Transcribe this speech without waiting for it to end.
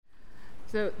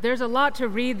So there's a lot to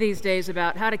read these days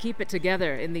about how to keep it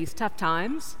together in these tough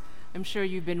times. I'm sure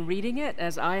you've been reading it,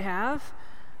 as I have.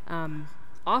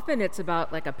 Often it's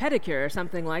about like a pedicure or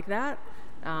something like that.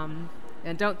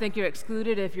 And don't think you're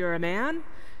excluded if you're a man.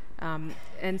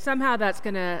 And somehow that's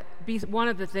going to be one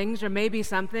of the things, or maybe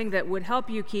something that would help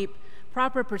you keep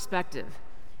proper perspective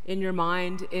in your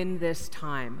mind in this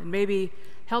time, and maybe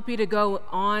help you to go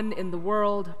on in the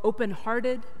world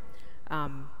open-hearted,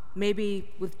 maybe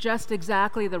with just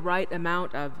exactly the right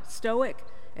amount of stoic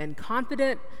and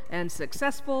confident and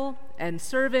successful and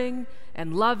serving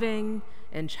and loving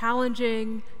and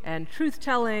challenging and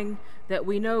truth-telling that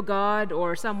we know God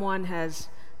or someone has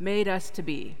made us to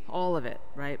be, all of it,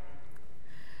 right?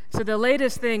 So the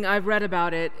latest thing I've read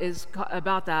about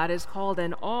that is called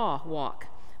an awe walk,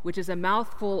 which is a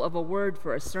mouthful of a word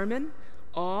for a sermon.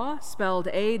 Awe, spelled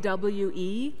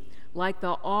A-W-E, like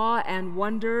the awe and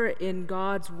wonder in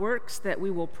God's works that we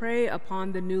will pray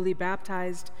upon the newly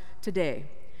baptized today,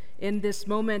 in this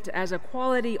moment as a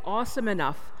quality awesome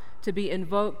enough to be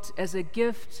invoked as a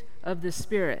gift of the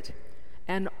Spirit.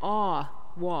 An awe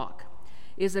walk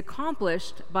is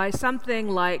accomplished by something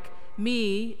like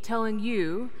me telling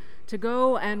you to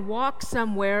go and walk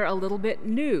somewhere a little bit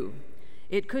new.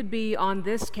 It could be on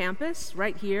this campus,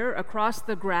 right here, across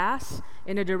the grass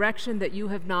in a direction that you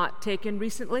have not taken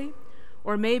recently,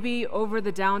 or maybe over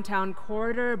the downtown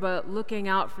corridor, but looking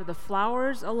out for the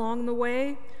flowers along the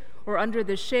way, or under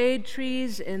the shade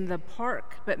trees in the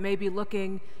park, but maybe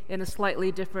looking in a slightly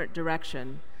different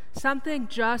direction. Something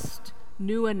just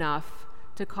new enough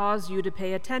to cause you to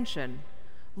pay attention.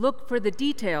 Look for the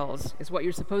details is what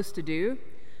you're supposed to do.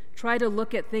 Try to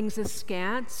look at things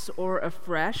askance or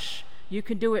afresh. You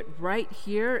can do it right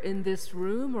here in this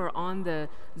room or on the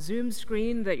Zoom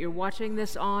screen that you're watching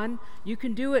this on. You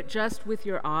can do it just with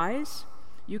your eyes.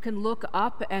 You can look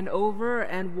up and over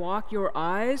and walk your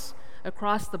eyes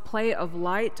across the play of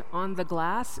light on the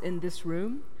glass in this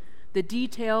room, the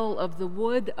detail of the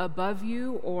wood above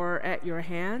you or at your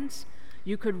hands.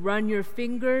 You could run your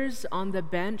fingers on the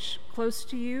bench close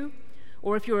to you,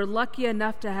 or if you are lucky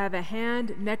enough to have a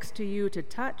hand next to you to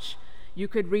touch, you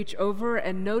could reach over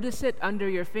and notice it under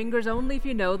your fingers, only if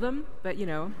you know them, but you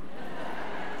know.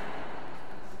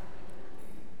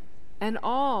 An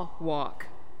awe walk,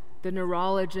 the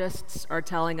neurologists are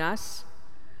telling us.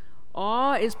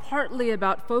 Awe is partly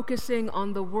about focusing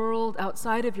on the world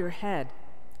outside of your head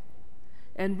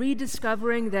and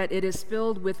rediscovering that it is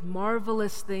filled with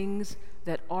marvelous things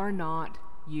that are not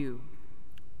you.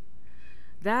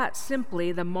 That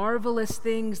simply, the marvelous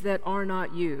things that are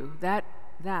not you, that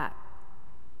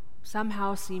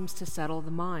somehow seems to settle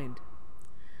the mind.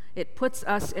 It puts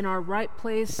us in our right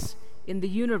place in the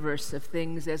universe of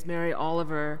things, as Mary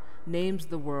Oliver names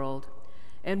the world.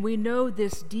 And we know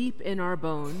this deep in our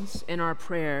bones, in our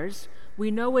prayers.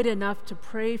 We know it enough to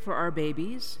pray for our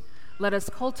babies. Let us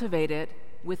cultivate it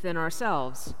within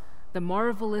ourselves, the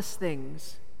marvelous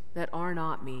things that are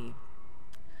not me.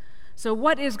 So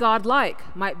what is God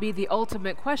like might be the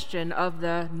ultimate question of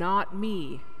the not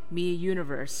me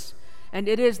universe. And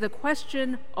it is the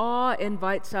question awe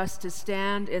invites us to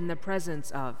stand in the presence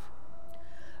of.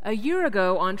 A year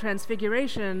ago on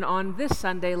Transfiguration, on this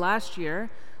Sunday last year,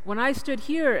 when I stood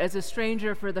here as a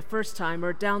stranger for the first time,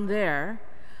 or down there,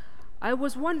 I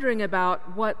was wondering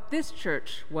about what this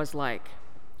church was like,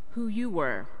 who you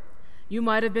were. You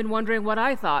might have been wondering what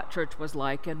I thought church was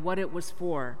like and what it was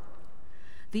for.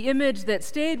 The image that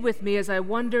stayed with me as I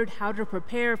wondered how to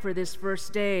prepare for this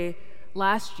first day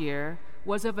last year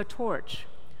was of a torch,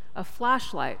 a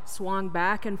flashlight swung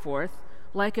back and forth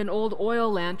like an old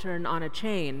oil lantern on a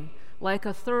chain, like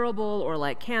a thurible or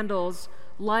like candles,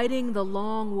 lighting the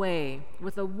long way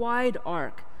with a wide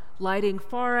arc, lighting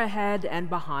far ahead and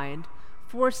behind,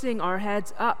 forcing our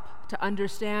heads up to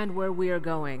understand where we are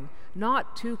going,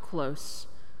 not too close,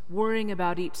 worrying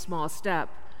about each small step,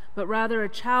 but rather a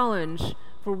challenge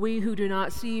for we who do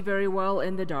not see very well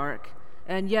in the dark,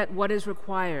 and yet what is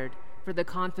required for the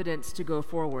confidence to go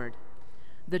forward.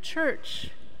 The church,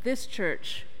 this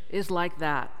church, is like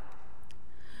that.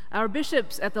 Our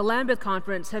bishops at the Lambeth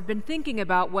Conference have been thinking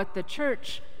about what the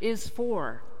church is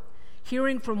for,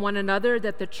 hearing from one another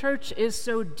that the church is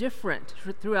so different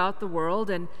throughout the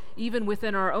world and even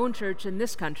within our own church in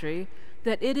this country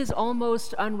that it is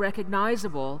almost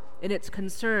unrecognizable in its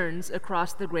concerns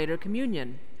across the greater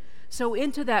communion. So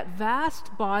into that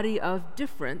vast body of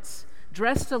difference,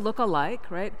 dressed to look alike,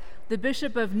 right? The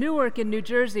Bishop of Newark in New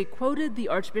Jersey quoted the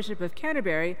Archbishop of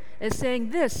Canterbury as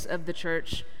saying this of the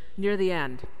church near the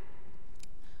end.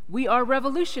 "We are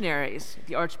revolutionaries,"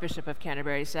 the Archbishop of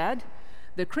Canterbury said.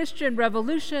 The Christian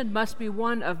revolution must be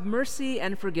one of mercy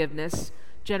and forgiveness,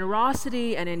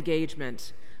 generosity and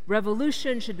engagement.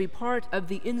 Revolution should be part of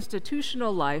the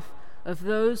institutional life of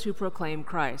those who proclaim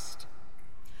Christ.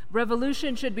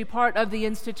 Revolution should be part of the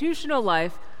institutional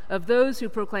life of those who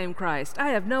proclaim Christ. I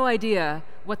have no idea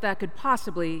what that could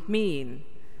possibly mean.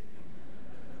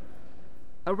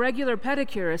 A regular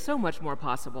pedicure is so much more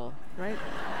possible, right?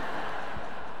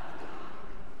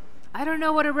 I don't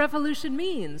know what a revolution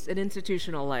means in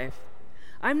institutional life.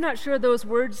 I'm not sure those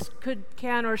words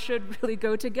can, or should really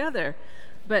go together.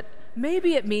 But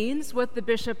maybe it means what the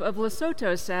Bishop of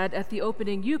Lesotho said at the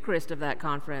opening Eucharist of that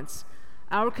conference.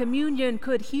 Our communion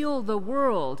could heal the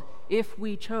world if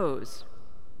we chose.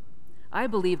 I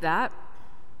believe that,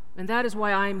 and that is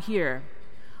why I'm here.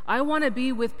 I want to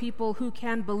be with people who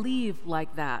can believe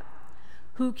like that,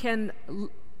 who can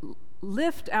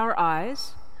lift our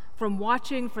eyes from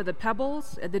watching for the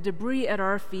pebbles and the debris at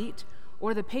our feet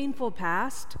or the painful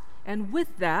past, and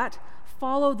with that,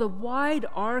 follow the wide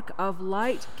arc of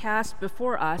light cast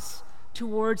before us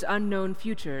towards unknown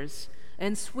futures,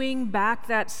 and swing back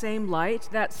that same light,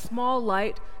 that small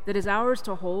light that is ours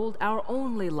to hold, our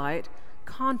only light,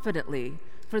 confidently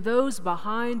for those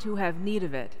behind who have need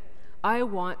of it. I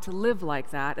want to live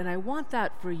like that, and I want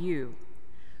that for you.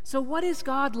 So what is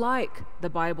God like? The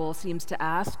Bible seems to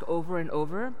ask over and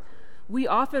over. We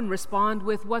often respond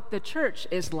with what the church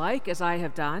is like, as I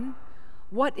have done.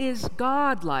 What is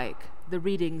God like? The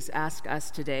readings ask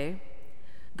us today.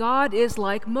 God is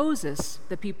like Moses,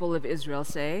 the people of Israel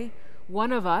say,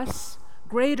 one of us,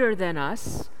 greater than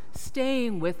us,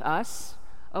 staying with us,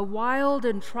 a wild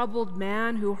and troubled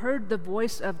man who heard the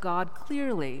voice of God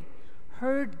clearly,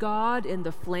 heard God in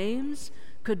the flames,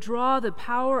 could draw the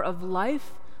power of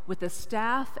life with a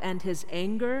staff and his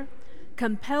anger,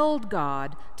 compelled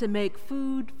God to make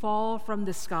food fall from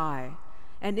the sky,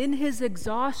 and in his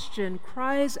exhaustion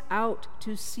cries out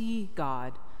to see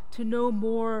God, to know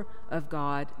more of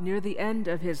God near the end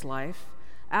of his life,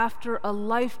 after a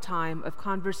lifetime of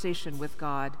conversation with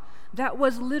God. That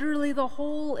was literally the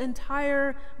whole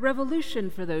entire revolution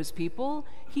for those people.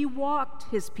 He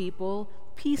walked his people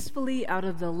peacefully out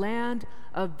of the land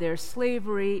of their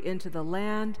slavery into the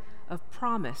land of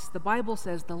promise. The Bible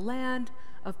says the land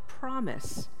of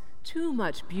promise. Too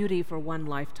much beauty for one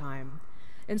lifetime.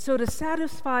 And so to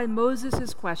satisfy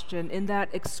Moses' question in that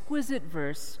exquisite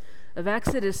verse of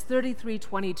Exodus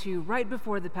 33:22, right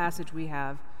before the passage we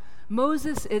have,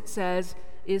 Moses, it says,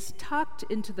 is tucked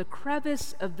into the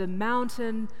crevice of the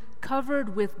mountain,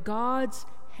 covered with God's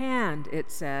hand, it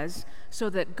says, so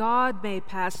that God may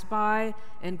pass by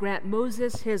and grant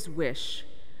Moses his wish,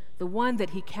 the one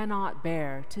that he cannot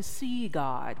bear, to see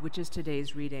God, which is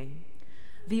today's reading.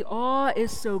 The awe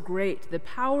is so great, the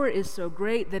power is so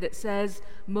great that it says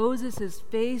Moses'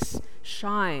 face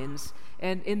shines.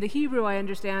 And in the Hebrew, I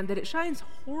understand that it shines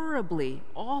horribly,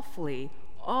 awfully,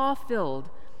 awe-filled,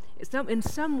 in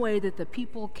some way that the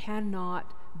people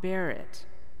cannot bear it.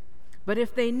 But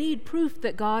if they need proof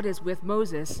that God is with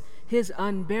Moses, his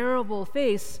unbearable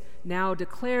face now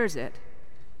declares it.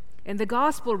 And the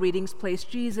gospel readings place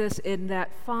Jesus in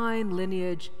that fine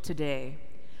lineage today,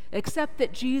 except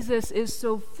that Jesus is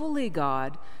so fully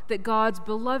God that God's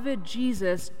beloved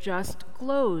Jesus just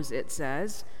glows, it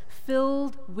says,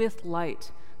 filled with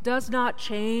light, does not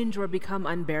change or become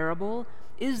unbearable,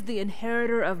 is the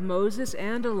inheritor of Moses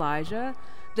and Elijah,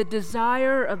 the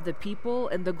desire of the people,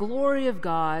 and the glory of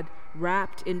God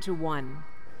wrapped into one,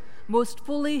 most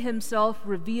fully himself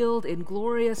revealed in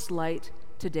glorious light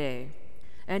today.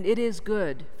 And it is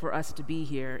good for us to be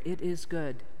here. It is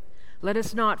good. Let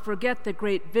us not forget the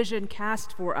great vision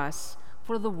cast for us,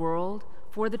 for the world,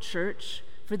 for the church,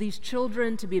 for these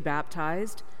children to be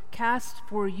baptized, cast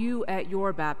for you at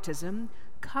your baptism,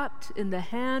 cupped in the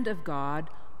hand of God,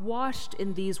 washed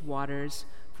in these waters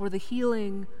for the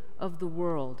healing of the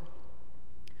world.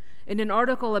 In an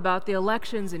article about the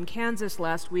elections in Kansas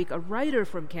last week, a writer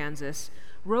from Kansas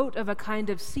wrote of a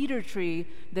kind of cedar tree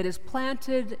that is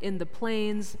planted in the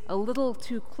plains a little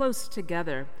too close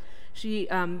together. She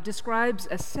describes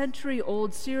a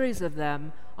century-old series of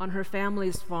them on her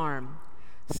family's farm.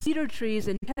 Cedar trees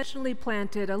intentionally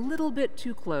planted a little bit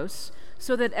too close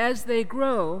so that as they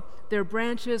grow, their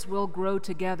branches will grow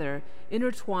together,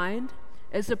 intertwined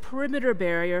as a perimeter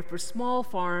barrier for small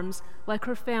farms like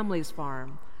her family's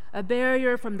farm, a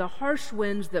barrier from the harsh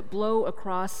winds that blow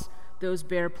across those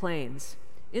bare plains,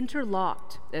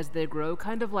 interlocked as they grow,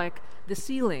 kind of like the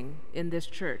ceiling in this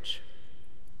church,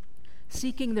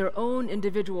 seeking their own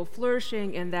individual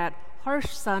flourishing in that harsh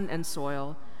sun and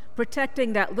soil,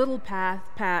 protecting that little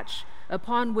patch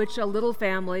upon which a little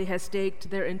family has staked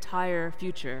their entire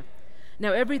future.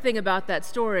 Now, everything about that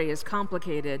story is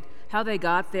complicated. How they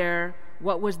got there,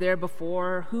 what was there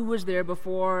before, who was there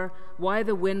before, why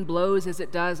the wind blows as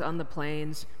it does on the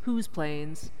plains, whose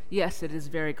plains. Yes, it is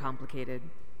very complicated.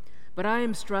 But I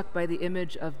am struck by the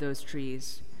image of those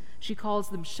trees. She calls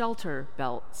them shelter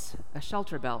belts, a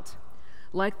shelter belt.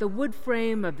 Like the wood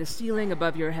frame of the ceiling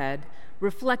above your head,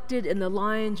 reflected in the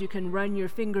lines you can run your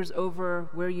fingers over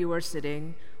where you are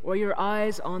sitting, or your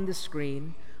eyes on the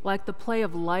screen, like the play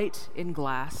of light in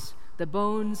glass, the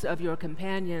bones of your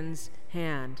companion's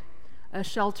hand. A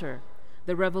shelter,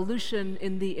 the revolution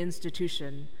in the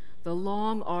institution, the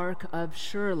long arc of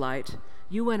sure light,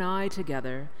 you and I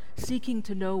together, seeking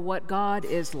to know what God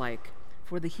is like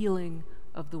for the healing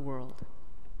of the world.